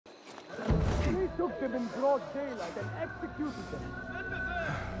took them in broad daylight and executed them.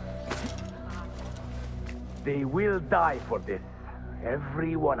 They will die for this.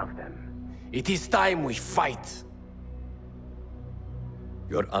 Every one of them. It is time we fight.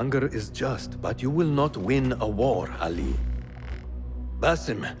 Your anger is just, but you will not win a war, Ali.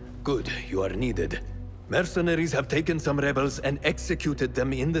 Basim, good, you are needed. Mercenaries have taken some rebels and executed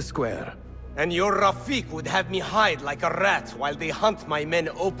them in the square. And your Rafiq would have me hide like a rat while they hunt my men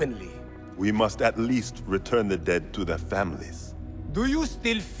openly. We must at least return the dead to their families. Do you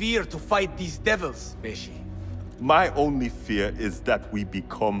still fear to fight these devils, Beshi? My only fear is that we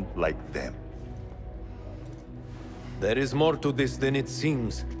become like them. There is more to this than it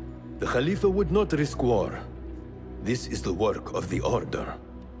seems. The Khalifa would not risk war. This is the work of the Order.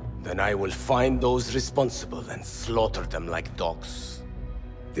 Then I will find those responsible and slaughter them like dogs.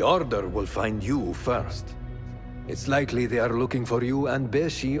 The Order will find you first. It's likely they are looking for you and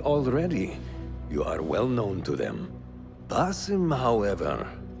Beshi already. You are well known to them. Basim, however...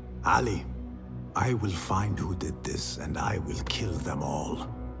 Ali, I will find who did this, and I will kill them all.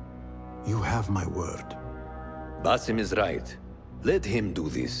 You have my word. Basim is right. Let him do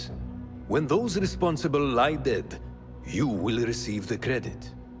this. When those responsible lie dead, you will receive the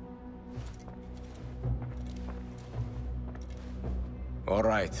credit. All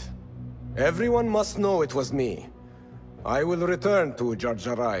right. Everyone must know it was me. I will return to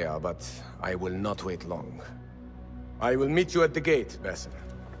Jarjaraya, but I will not wait long. I will meet you at the gate, Basim.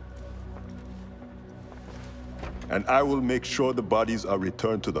 And I will make sure the bodies are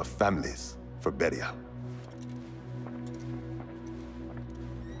returned to the families for burial.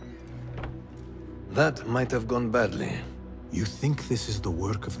 That might have gone badly. You think this is the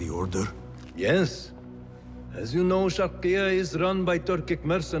work of the Order? Yes. As you know, Sharqiya is run by Turkic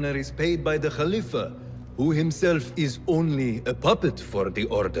mercenaries paid by the Khalifa, who himself is only a puppet for the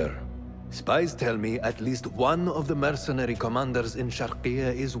Order. Spies tell me at least one of the mercenary commanders in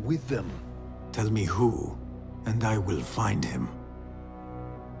Sharqiya is with them. Tell me who, and I will find him.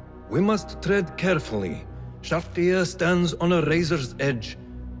 We must tread carefully. Sharqiya stands on a razor's edge.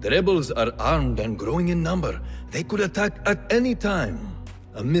 The rebels are armed and growing in number. They could attack at any time.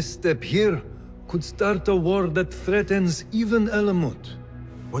 A misstep here could start a war that threatens even Alamut.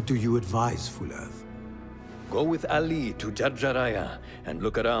 What do you advise, Fulad? Go with Ali to Jarjaraya and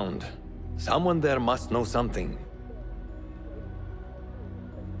look around. Someone there must know something.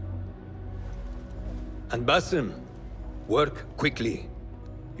 And Basim, work quickly.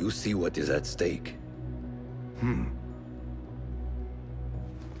 You see what is at stake.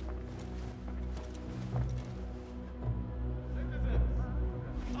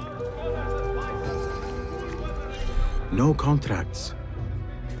 No contracts.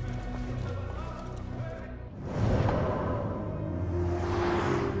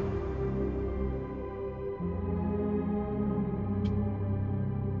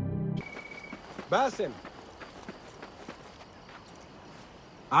 Basim,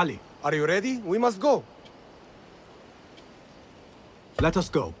 Ali, are you ready? We must go. let us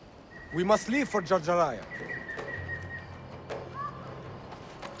go. We must leave for Jarjaraya.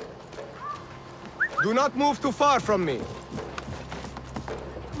 Do not move too far from me.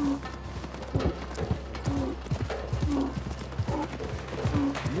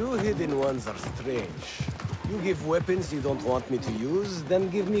 You hidden ones are strange. You give weapons you don't want me to use,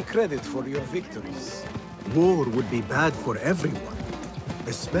 then give me credit for your victories. War would be bad for everyone,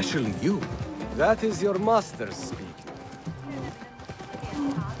 especially you. That is your master speaking.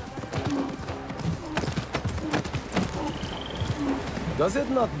 Does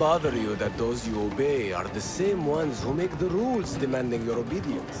it not bother you that those you obey are the same ones who make the rules demanding your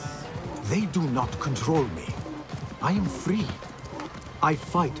obedience? They do not control me. I am free. I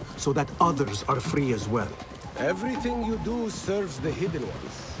fight so that others are free as well. Everything you do serves the Hidden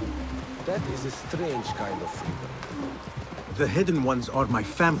Ones. That is a strange kind of freedom. The Hidden Ones are my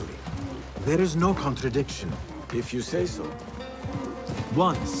family. There is no contradiction. If you say so.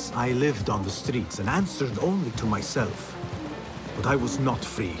 Once, I lived on the streets and answered only to myself. But I was not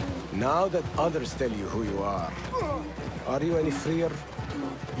free. Now that others tell you who you are you any freer?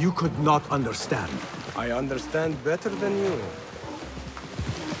 You could not understand. I understand better than you.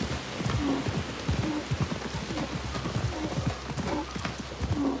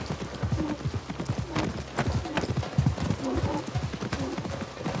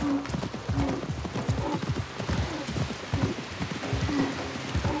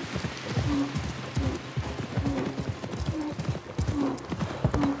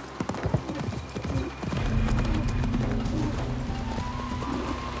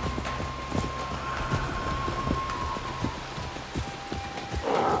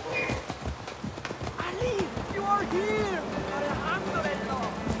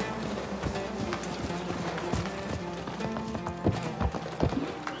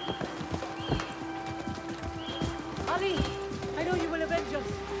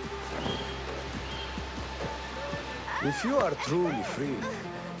 If you are truly free,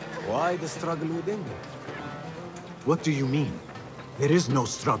 why the struggle within? What do you mean? There is no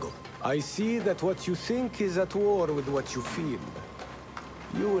struggle. I see that what you think is at war with what you feel.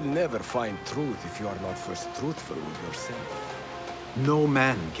 You will never find truth if you are not first truthful with yourself. No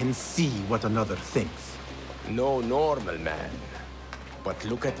man can see what another thinks. No normal man. But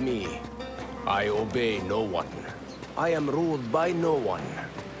look at me. I obey no one. I am ruled by no one.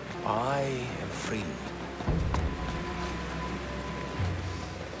 I am free.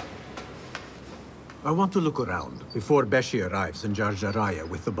 I want to look around before Beshi arrives in Jar Jaraya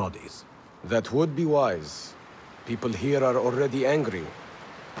with the bodies. That would be wise. People here are already angry.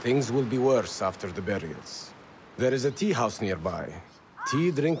 Things will be worse after the burials. There is a tea house nearby.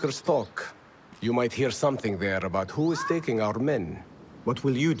 Tea drinkers talk. You might hear something there about who is taking our men. What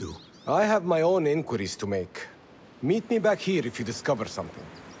will you do? I have my own inquiries to make. Meet me back here if you discover something.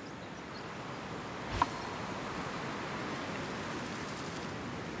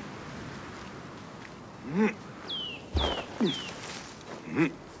 Did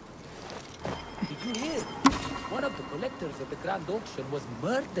you hear? One of the collectors at the Grand Auction was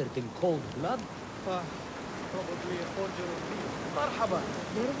murdered in cold blood. Probably a forger of beef. Marhaba.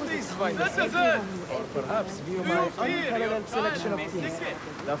 Please find us everyone, or perhaps view my unparalleled selection of teas.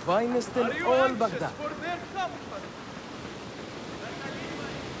 The finest in all Baghdad.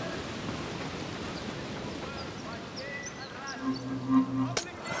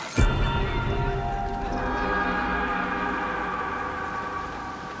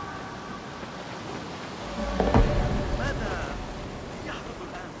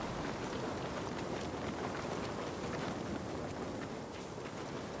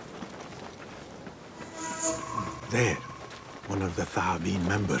 There. One of the Thaabin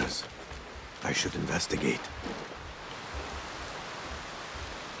members. I should investigate.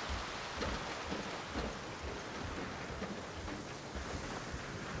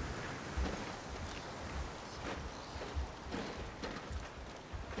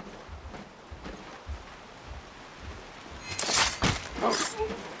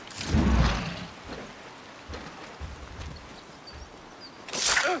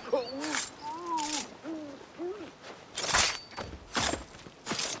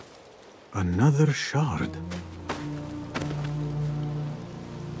 Another shard.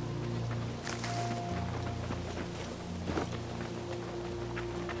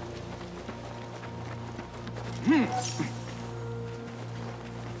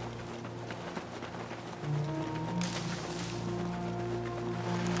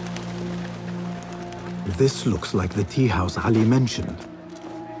 This looks like the tea house Ali mentioned.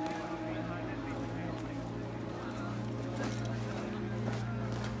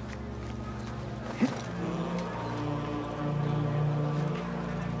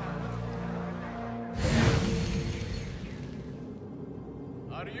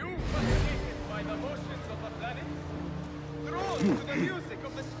 Are you fascinated by the motions of the planets? Drawn to the music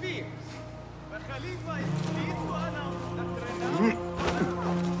of the spheres? The Khalifa is pleased to announce that renowned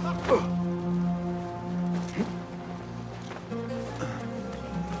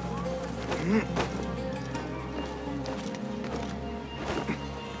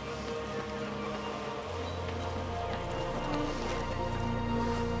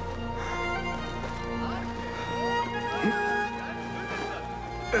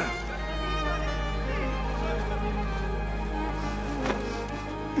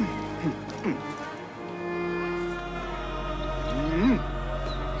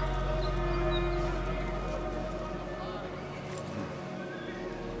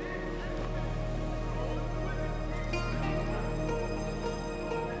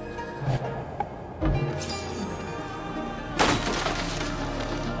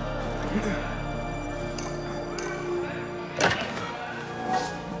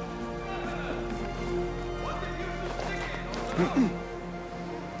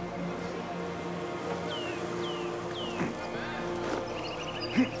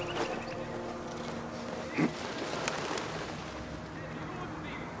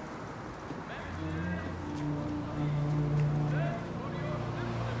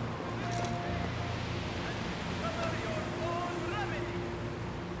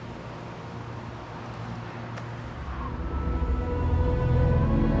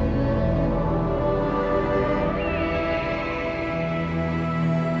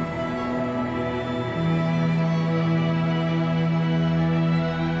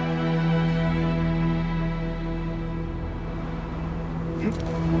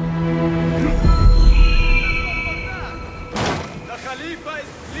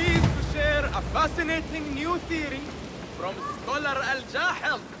fascinating new theory from Scholar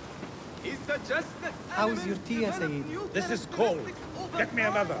Al-Jahil. He suggested How's your tea, Sayyid? This is cold. Get me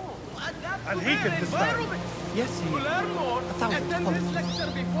another. I'll heat it this time. Yes, To Sayyid. learn more, 1,000 attend his tons.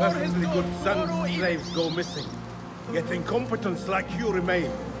 lecture before his Perfectly good door sons tomorrow and slaves go missing. Yet incompetents like you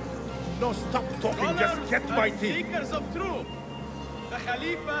remain. No, stop talking, just get my and tea. seekers of truth. The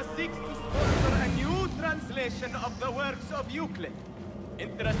Khalifa seeks to sponsor a new translation of the works of Euclid.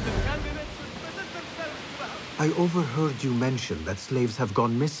 Interested candidates should visit themselves to the house. I overheard you mention that slaves have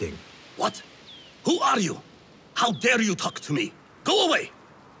gone missing. What? Who are you? How dare you talk to me? Go away!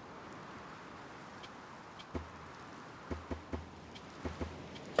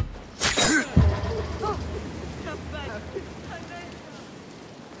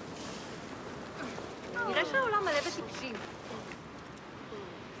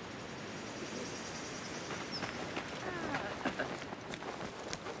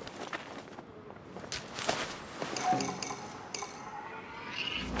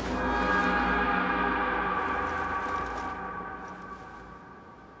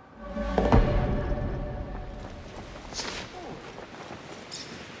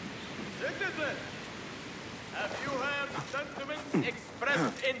 Citizen, have you heard sentiments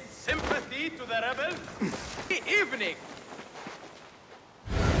expressed in sympathy to the rebels? Evening.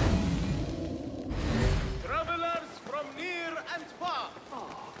 Travelers from near and far.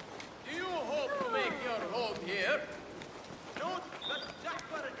 Do you hope to make your home here? Note that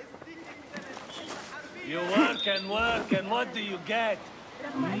Ja'far is seeking tenants in the Harbiya. You work, and what do you get?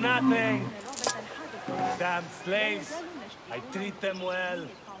 Nothing. Damn slaves. I treat them well.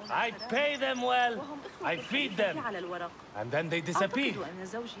 I pay them well. I feed them. And then they disappear.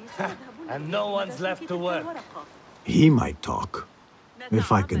 And no one's left to work. He might talk.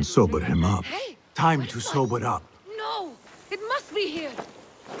 If I can sober him up. Time to sober up. No! It must be here!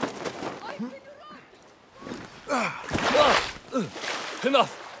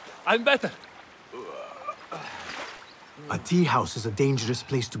 Enough. I'm better. A tea house is a dangerous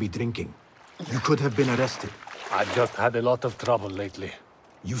place to be drinking. You could have been arrested. I've just had a lot of trouble lately.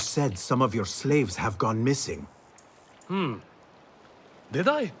 You said some of your slaves have gone missing. Did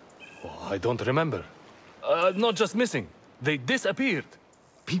I? Oh, I don't remember. Not just missing. They disappeared.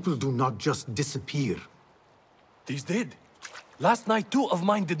 People do not just disappear. These did. Last night, 2 of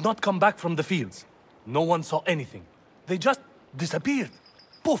mine did not come back from the fields. No one saw anything. They just disappeared.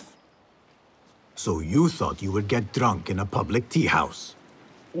 Poof. So you thought you would get drunk in a public tea house?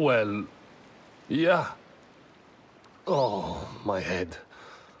 Well, yeah. Oh, my head.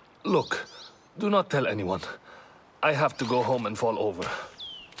 Look, do not tell anyone. I have to go home and fall over.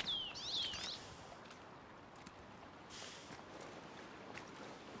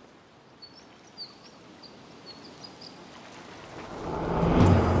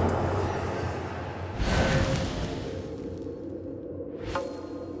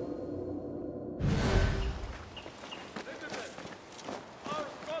 Our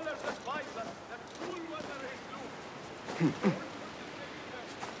scholars advise us that cool weather is due.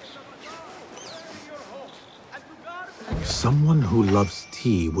 Someone who loves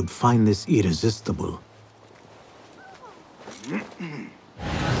tea would find this irresistible.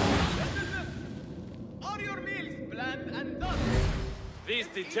 Are your meals planned and done? These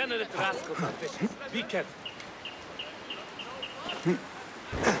degenerate rascals are vicious. Be careful.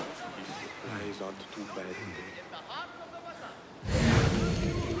 Eyes aren't too bad. In the heart of the bazaar.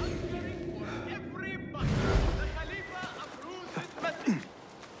 Answering for every button. The Khalifa approves his message.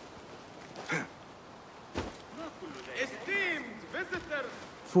 Esteemed visitors.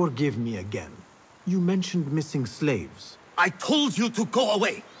 Forgive me again. You mentioned missing slaves. I told you to go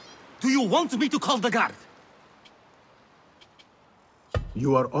away! Do you want me to call the guard?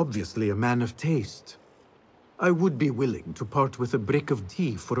 You are obviously a man of taste. I would be willing to part with a brick of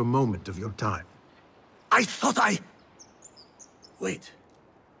tea for a moment of your time. I thought I... Wait.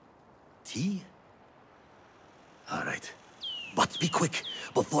 Tea? All right. But be quick,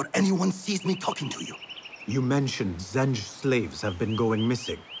 before anyone sees me talking to you. You mentioned Zenj slaves have been going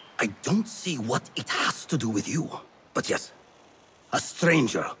missing. I don't see what it has to do with you. But yes, a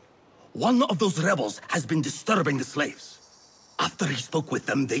stranger. One of those rebels has been disturbing the slaves. After he spoke with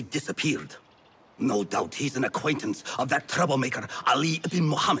them, they disappeared. No doubt he's an acquaintance of that troublemaker, Ali ibn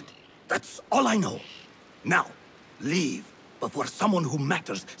Muhammad. That's all I know. Now, leave before someone who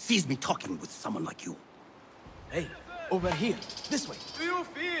matters sees me talking with someone like you. Hey, over here. This way. Do you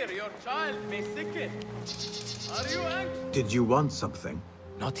fear your child may sicken? Are you anxious? Did you want something?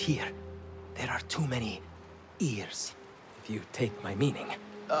 Not here. There are too many ears, if you take my meaning.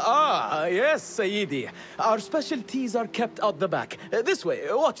 Yes, Sayyidi. Our specialties are kept out the back. This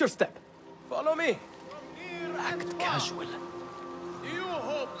way. Watch your step. Follow me. From near and Act far. casual. Do you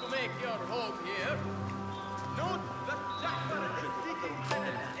hope to make your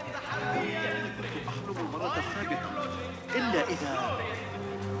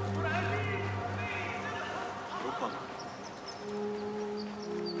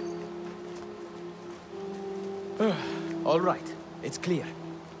All right, it's clear.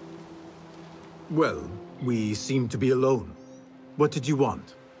 Well, we seem to be alone. What did you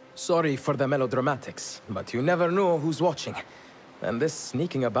want? Sorry for the melodramatics, but you never know who's watching. And this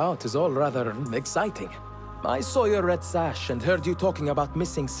sneaking about is all rather exciting. I saw your red sash and heard you talking about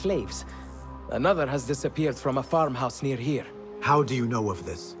missing slaves. Another has disappeared from a farmhouse near here. How do you know of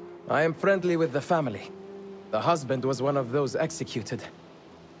this? I am friendly with the family. The husband was one of those executed.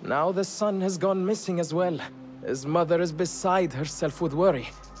 Now the son has gone missing as well. His mother is beside herself with worry.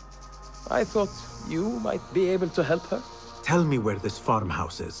 I thought you might be able to help her. Tell me where this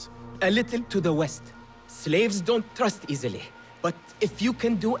farmhouse is. A little to the west. Slaves don't trust easily. But if you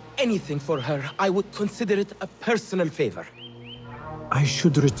can do anything for her, I would consider it a personal favor. I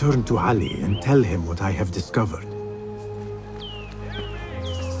should return to Ali and tell him what I have discovered.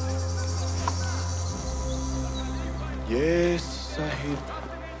 Yes, Sahib.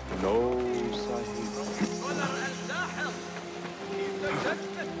 No, Sahib.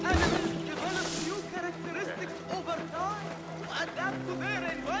 Over time to adapt to their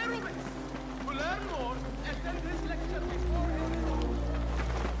environment. To learn more, attend his lecture before I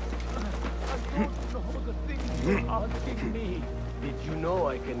don't know the things you're asking me. Did you know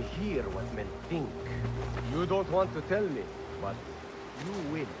I can hear what men think? You don't want to tell me, but you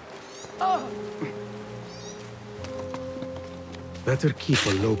will. Better keep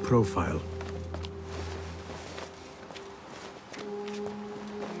a low profile.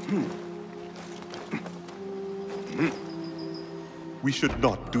 We should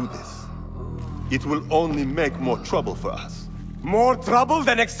not do this. It will only make more trouble for us. More trouble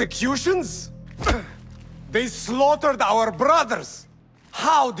than executions? They slaughtered our brothers!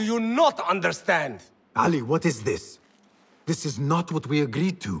 How do you not understand? Ali, what is this? This is not what we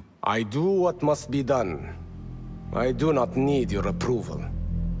agreed to. I do what must be done. I do not need your approval.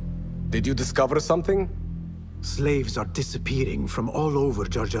 Did you discover something? Slaves are disappearing from all over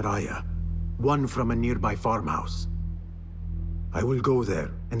Jarjaraya. One from a nearby farmhouse. I will go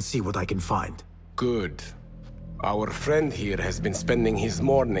there and see what I can find. Good. Our friend here has been spending his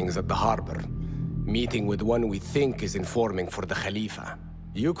mornings at the harbor, meeting with one we think is informing for the Khalifa.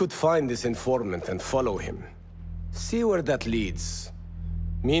 You could find this informant and follow him. See where that leads.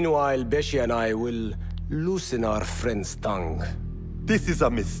 Meanwhile, Beshi and I will loosen our friend's tongue. This is a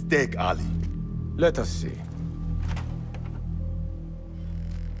mistake, Ali. Let us see.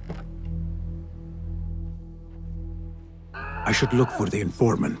 I should look for the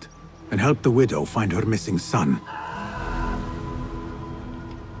informant and help the widow find her missing son.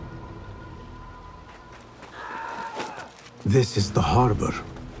 This is the harbor.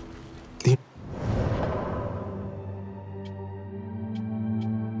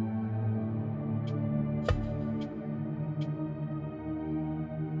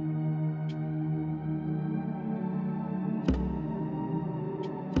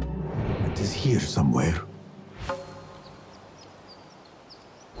 It is here somewhere.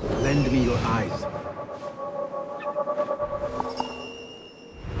 Lend me your eyes.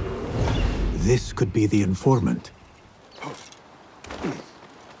 This could be the informant.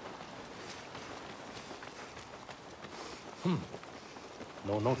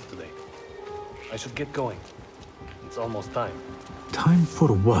 No notes today. I should get going. It's almost time. Time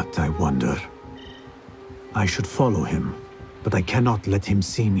for what, I wonder? I should follow him, but I cannot let him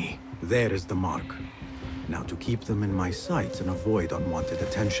see me. There is the mark. Now to keep them in my sights and avoid unwanted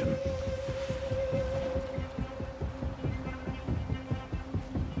attention.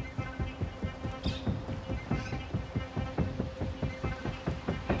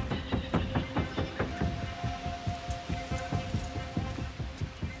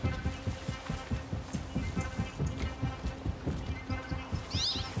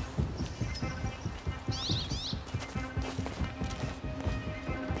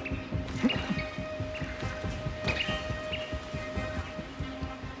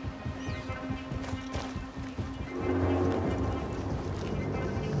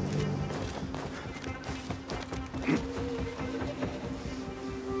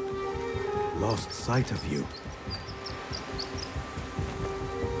 Lost sight of you.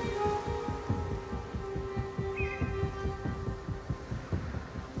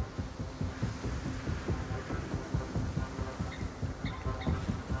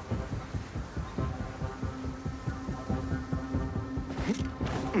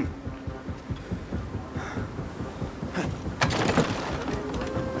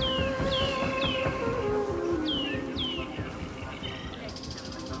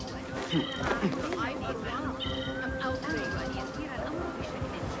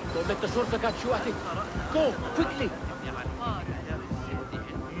 Don't let the shortcut catch you at it. Go, quickly!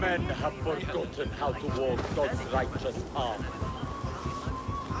 men have forgotten how to walk God's righteous path.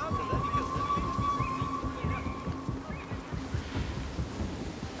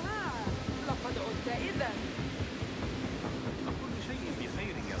 لقد عدت إذا. كل شيء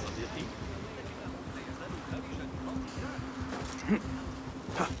بخير يا صديقي.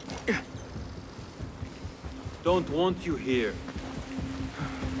 Don't want you here.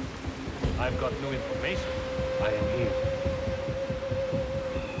 I've got new information. I am here.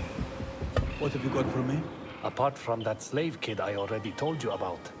 What have you got for me? Apart from that slave kid I already told you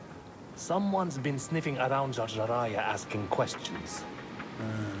about. Someone's been sniffing around Jarjaraya asking questions.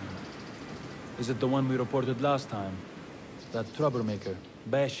 Is it the one we reported last time? That troublemaker,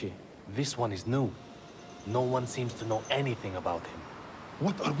 Bashi. This one is new. No one seems to know anything about him.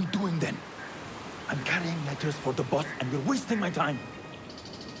 What are we doing then? I'm carrying letters for the boss and you're wasting my time.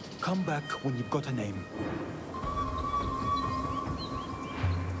 Come back when you've got a name.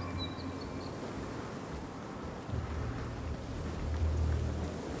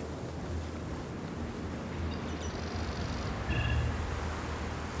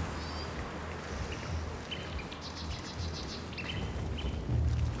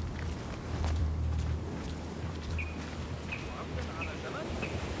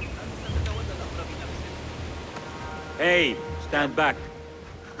 Hey, stand back.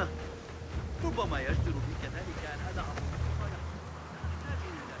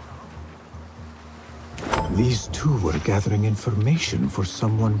 These two were gathering information for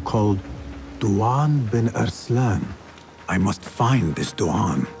someone called Duan bin Arslan. I must find this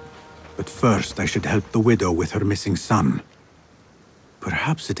Duan. But first I should help the widow with her missing son.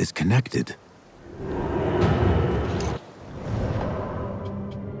 Perhaps it is connected.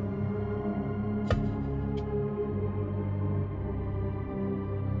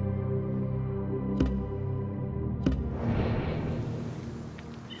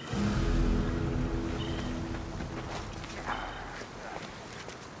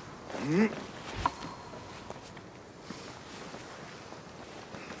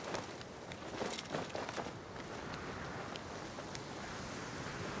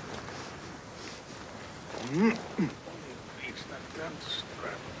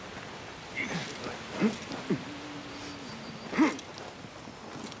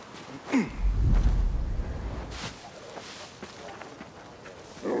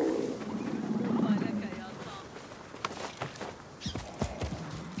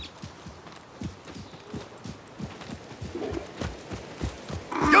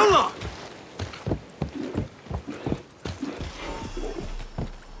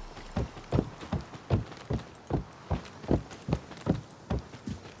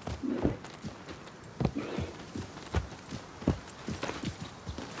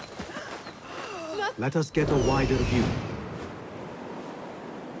 Let us get a wider view.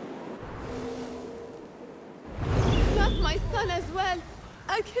 Not my son as well.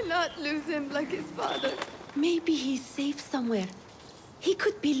 I cannot lose him like his father. Maybe he's safe somewhere. He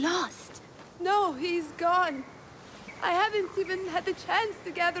could be lost. No, he's gone. I haven't even had the chance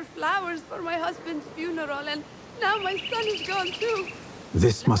to gather flowers for my husband's funeral, and now my son is gone too.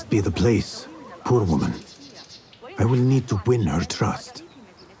 This must be the place. Poor woman. I will need to win her trust.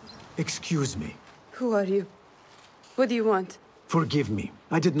 Excuse me. Who are you? What do you want? Forgive me.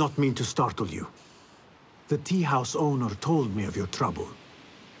 I did not mean to startle you. The tea house owner told me of your trouble.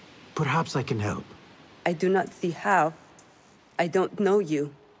 Perhaps I can help. I do not see how. I don't know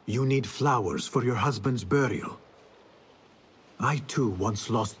you. You need flowers for your husband's burial. I too once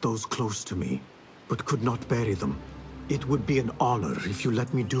lost those close to me, but could not bury them. It would be an honor if you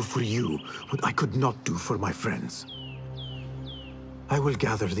let me do for you what I could not do for my friends. I will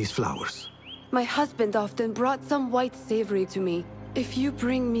gather these flowers. My husband often brought some white savory to me. If you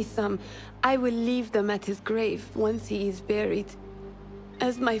bring me some, I will leave them at his grave once he is buried.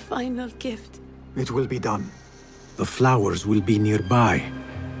 As my final gift. It will be done. The flowers will be nearby.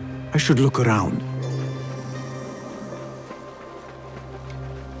 I should look around.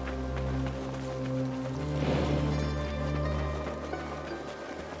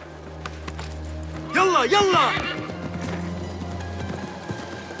 Yalla, yalla!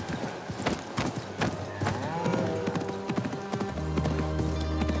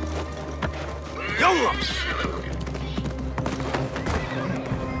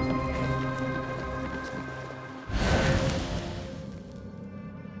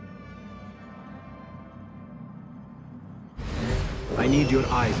 I need your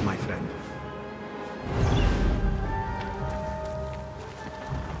eyes, my friend.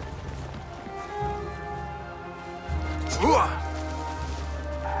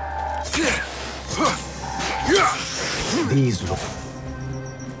 These look.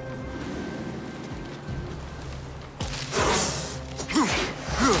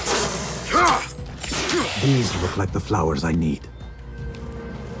 These look like the flowers I need.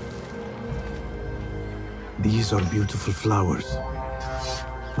 These are beautiful flowers.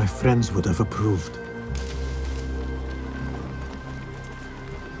 My friends would have approved.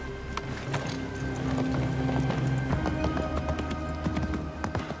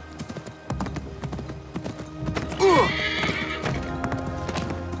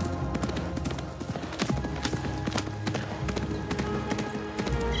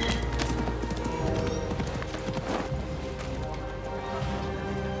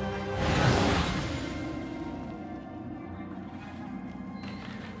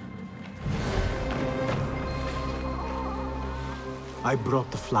 I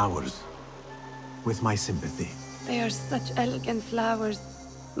brought the flowers, with my sympathy. They are such elegant flowers.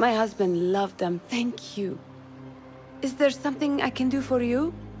 My husband loved them. Thank you. Is there something I can do for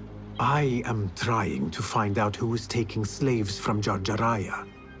you? I am trying to find out who is taking slaves from Jarjaraya.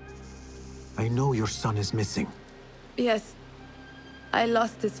 I know your son is missing. Yes. I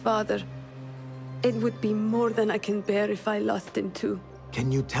lost his father. It would be more than I can bear if I lost him too.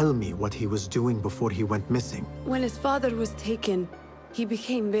 Can you tell me what he was doing before he went missing? When his father was taken, he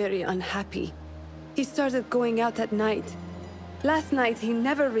became very unhappy. He started going out at night. Last night, he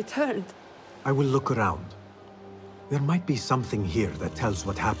never returned. I will look around. There might be something here that tells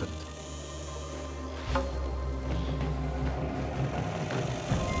what happened.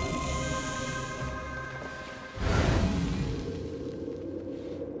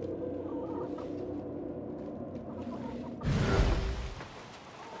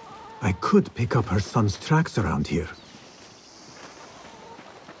 I could pick up her son's tracks around here.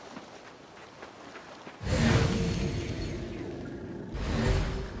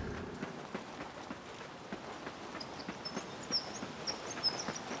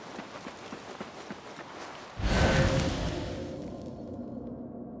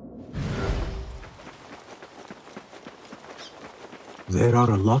 There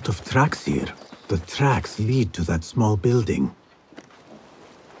are a lot of tracks here. The tracks lead to that small building.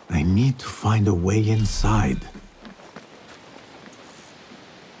 I need to find a way inside.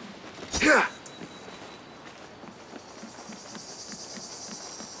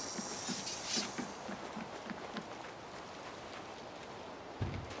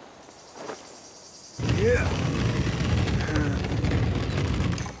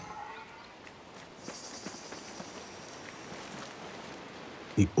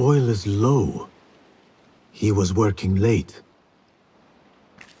 The oil is low. He was working late.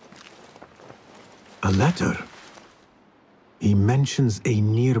 A letter. He mentions a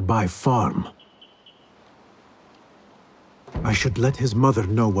nearby farm. I should let his mother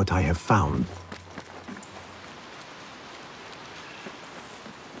know what I have found.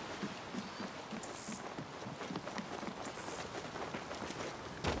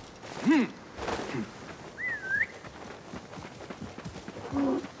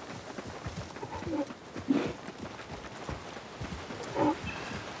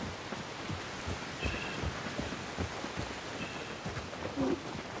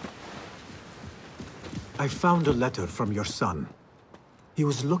 I found a letter from your son. He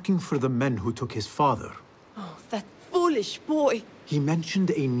was looking for the men who took his father. Oh, that foolish boy! He mentioned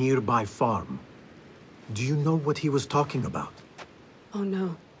a nearby farm. Do you know what he was talking about? Oh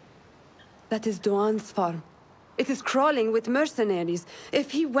no. That is Doan's farm. It is crawling with mercenaries. If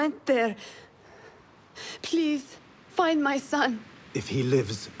he went there... Please, find my son. If he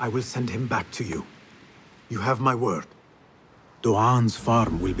lives, I will send him back to you. You have my word. Doan's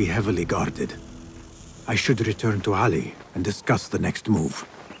farm will be heavily guarded. I should return to Ali and discuss the next move.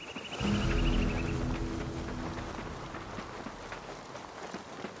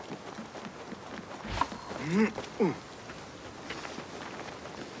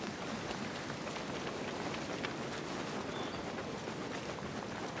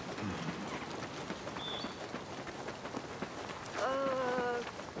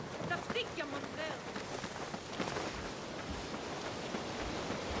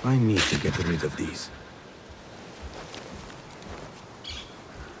 I need to get rid of these.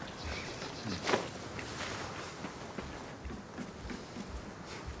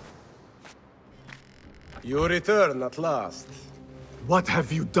 You return at last. What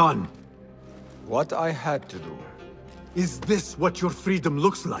have you done? What I had to do. Is this what your freedom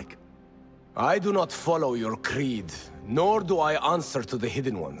looks like? I do not follow your creed, nor do I answer to the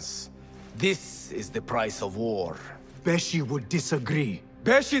Hidden Ones. This is the price of war. Beshi would disagree.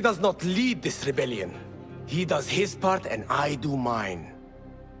 Beshi does not lead this rebellion. He does his part and I do mine.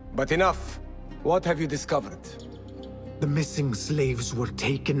 But enough. What have you discovered? The missing slaves were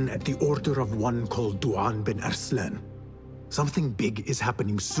taken at the order of one called Duan bin Arslan. Something big is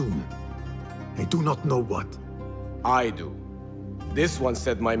happening soon. I do not know what. I do. This one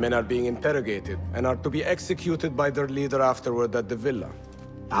said my men are being interrogated and are to be executed by their leader afterward at the villa.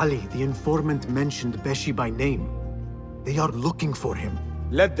 Ali, the informant mentioned Beshi by name. They are looking for him.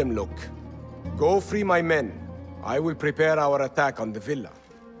 Let them look. Go free my men. I will prepare our attack on the villa.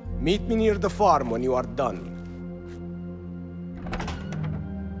 Meet me near the farm when you are done.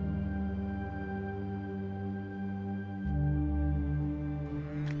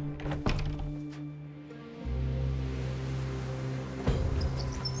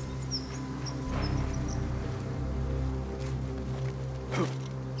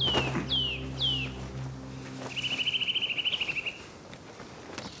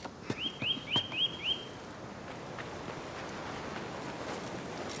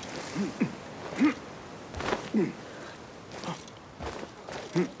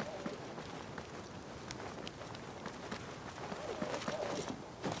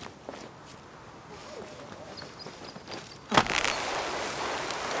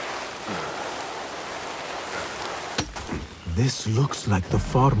 This looks like the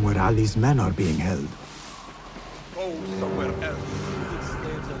farm where Ali's men are being held. Go somewhere else. These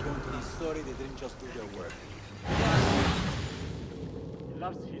slaves are going to be sorry they didn't just do their work. He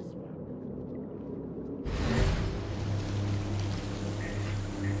loves his work.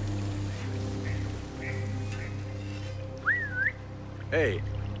 Hey,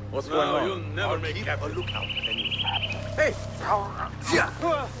 what's going on? You'll never make keep captain. a lookout. Hey!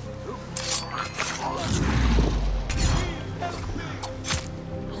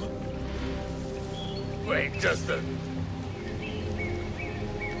 Wait, Justin.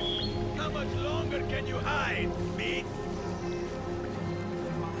 How much longer can you hide, meat?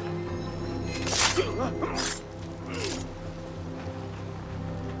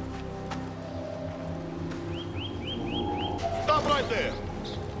 Stop right there!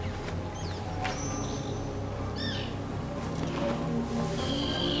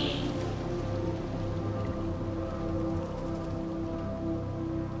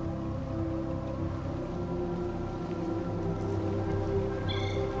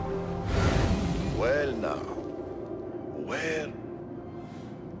 Well now, where?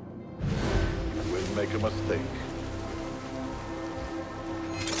 You will make a mistake.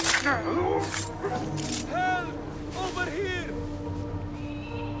 Help! Over here!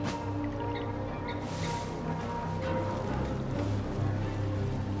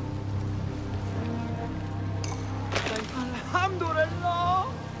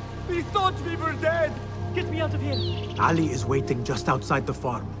 Alhamdulillah! We thought we were dead! Get me out of here! Ali is waiting just outside the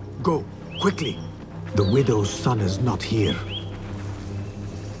farm. Go, quickly. The widow's son is not here.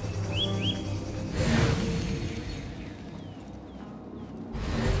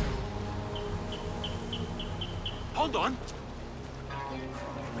 Hold on!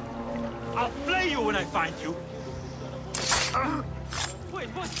 I'll flay you when I find you! Wait,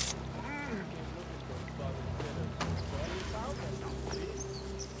 what?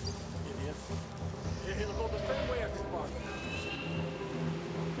 He'll go the same way as his father.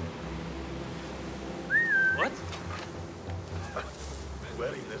 What?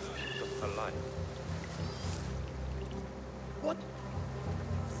 Where is this Jesus alive? What?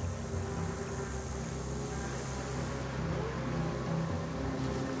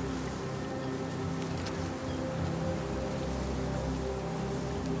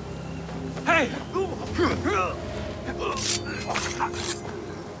 Hey!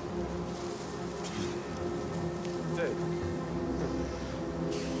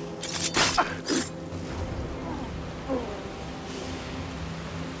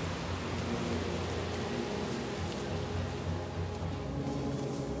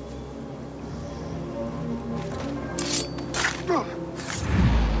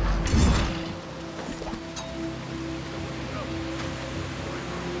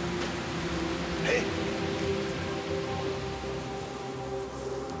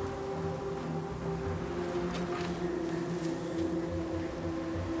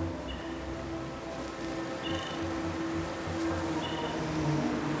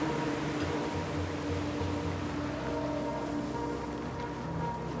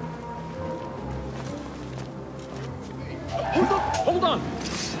 Hold on!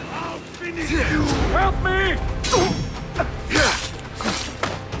 I'll finish you! Help me!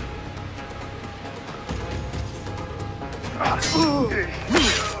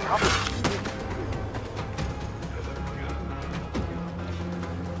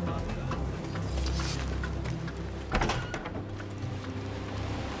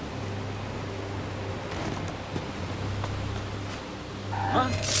 Huh?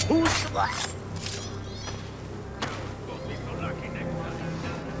 Who's...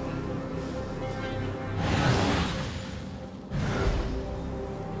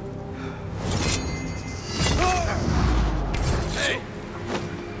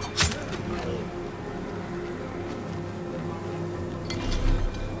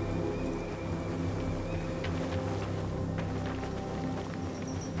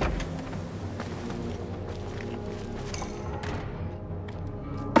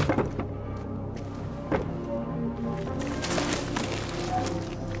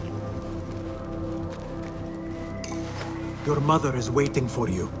 Your mother is waiting for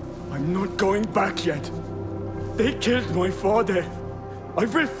you. I'm not going back yet. They killed my father. I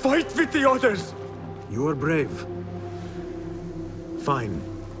will fight with the others. You are brave. Fine.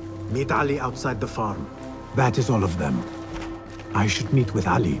 Meet Ali outside the farm. That is all of them. I should meet with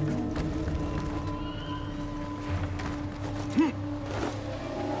Ali.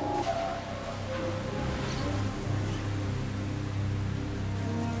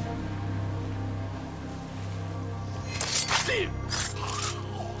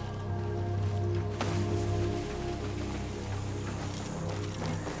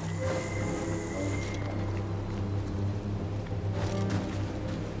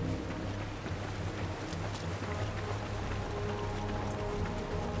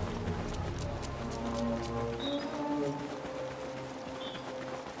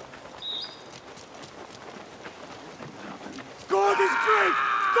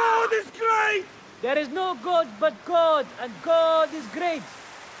 There is no God but God, and God is great.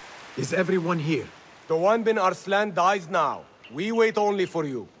 Is everyone here? The one bin Arslan dies now. We wait only for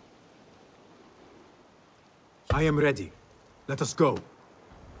you. I am ready. Let us go.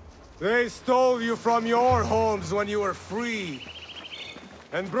 They stole you from your homes when you were free,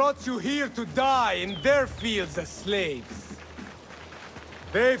 and brought you here to die in their fields as slaves.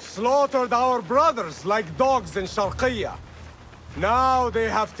 They've slaughtered our brothers like dogs in Sharqiyya. Now they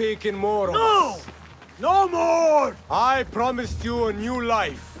have taken more of us. No more! I promised you a new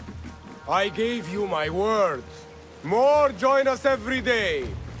life. I gave you my word. More join us every day,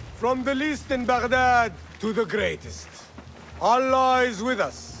 from the least in Baghdad to the greatest. Allah is with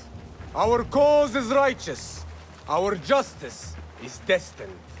us. Our cause is righteous. Our justice is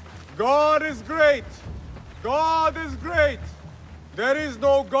destined. God is great. God is great. There is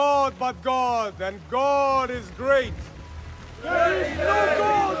no God but God, and God is great. There is no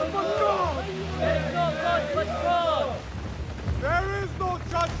God but God! There is no God but God! There is no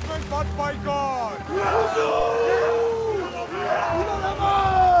judgment but by God!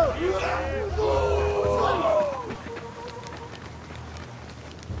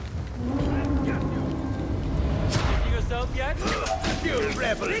 See yourself yet? You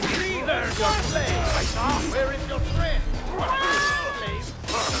rebel! Learn your slave! Where is your friend?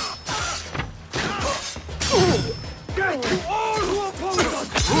 Slave! Get to all who oppose us!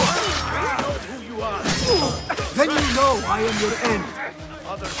 We know who you are. Then you know I am your end.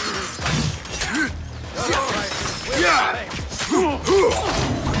 Other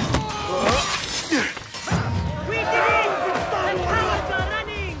we did it! The cowards are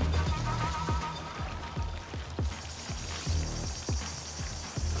running!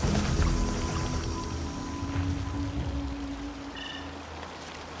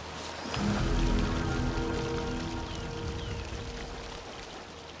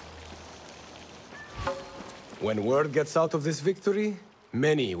 When word gets out of this victory,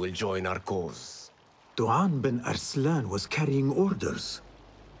 many will join our cause. Du'an bin Arslan was carrying orders.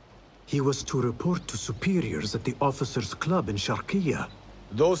 He was to report to superiors at the officers' club in Sharqiyya.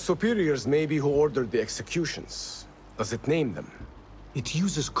 Those superiors may be who ordered the executions. Does it name them? It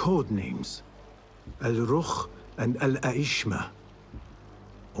uses code names. Al-Rukh and Al-Aishma.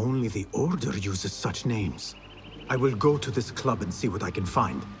 Only the Order uses such names. I will go to this club and see what I can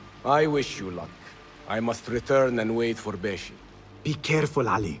find. I wish you luck. I must return and wait for Beshi. Be careful,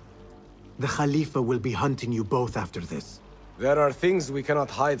 Ali. The Khalifa will be hunting you both after this. There are things we cannot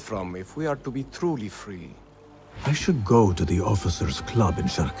hide from if we are to be truly free. I should go to the officers' club in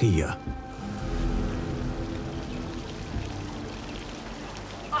Sharqiyya.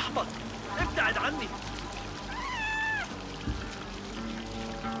 أحمق! ابتعد عني!